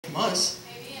from us.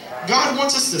 God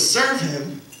wants us to serve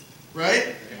Him,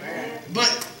 right?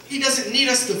 But He doesn't need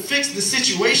us to fix the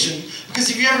situation, because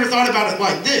if you ever thought about it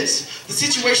like this, the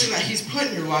situation that He's put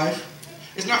in your life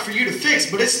is not for you to fix,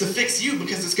 but it's to fix you,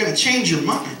 because it's going to change your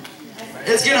mind.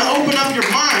 It's going to open up your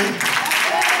mind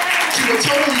to a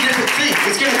totally different thing.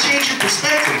 It's going to change your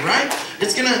perspective, right?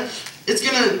 It's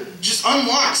gonna just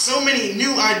unlock so many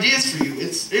new ideas for you.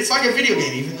 It's like a video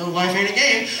game, even though life ain't a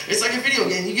game. It's like a video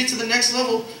game. You get to the next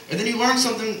level, and then you learn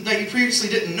something that you previously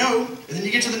didn't know, and then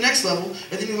you get to the next level,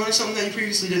 and then you learn something that you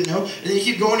previously didn't know, and then you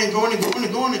keep going and going and going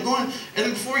and going and going, and then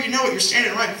before you know it, you're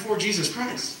standing right before Jesus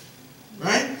Christ,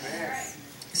 right?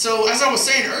 So, as I was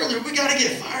saying earlier, we got to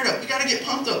get fired up. We got to get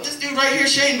pumped up. This dude right here,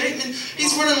 Shane Bateman,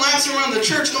 he's running laps around the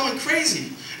church going crazy.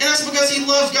 And that's because he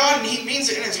loves God and he means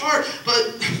it in his heart.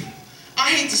 But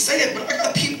I hate to say it, but I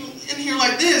got people in here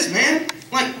like this, man.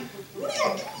 Like, what are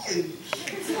y'all doing?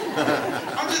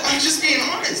 I'm just being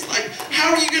honest. Like,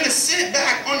 how are you going to sit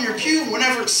back on your pew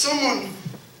whenever someone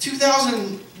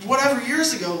 2,000 whatever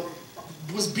years ago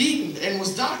was beaten and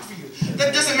was died for you?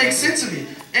 That doesn't make sense to me.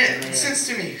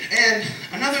 And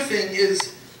another thing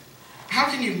is, how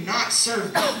can you not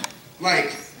serve God?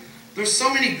 Like, there's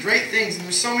so many great things, and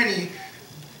there's so many,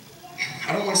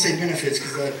 I don't want to say benefits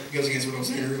because that goes against what I was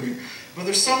saying earlier, but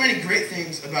there's so many great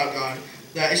things about God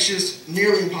that it's just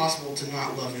nearly impossible to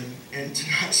not love Him and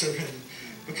to not serve Him,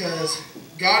 because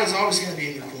God is always going to be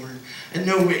in your corner. And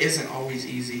no, it isn't always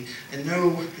easy. And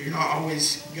no, you're not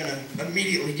always going to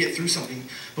immediately get through something.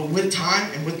 But with time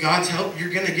and with God's help, you're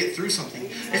going to get through something.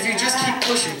 If you just keep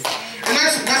pushing. And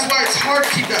that's why it's hard to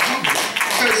keep that hunger.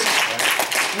 Because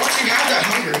once you have that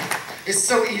hunger, it's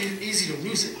so easy to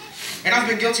lose it. And I've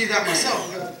been guilty of that myself.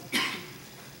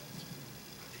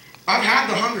 I've had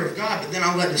the hunger of God, but then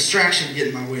I let distraction get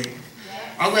in my way.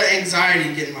 I let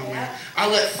anxiety get in my way. I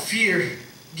let fear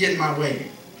get in my way.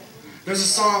 There's a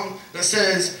song that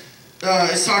says,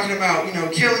 it's talking about,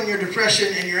 killing your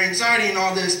depression and your anxiety and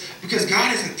all this, because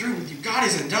God isn't through with you. God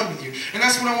isn't done with you. And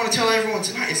that's what I want to tell everyone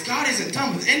tonight, is God isn't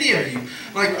done with any of you.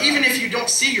 Like, even if you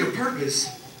don't see your purpose,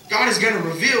 God is going to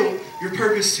reveal your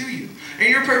purpose to you. And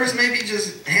your purpose may be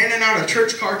just handing out a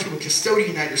church card to a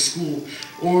custodian at your school,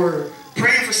 or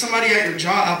praying for somebody at your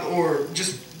job, or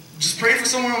just praying for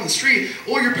someone on the street.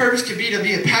 Or your purpose could be to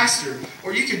be a pastor,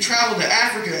 or you can travel to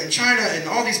Africa and China and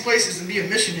all these places and be a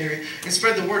missionary and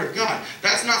spread the word of God.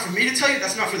 That's not for me to tell you.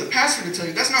 That's not for the pastor to tell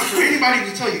you. That's not for anybody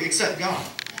to tell you except God.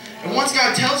 And once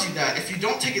God tells you that, if you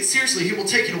don't take it seriously, He will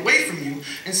take it away from you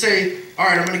and say, all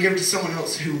right, I'm going to give it to someone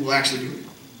else who will actually do it.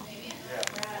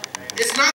 It's not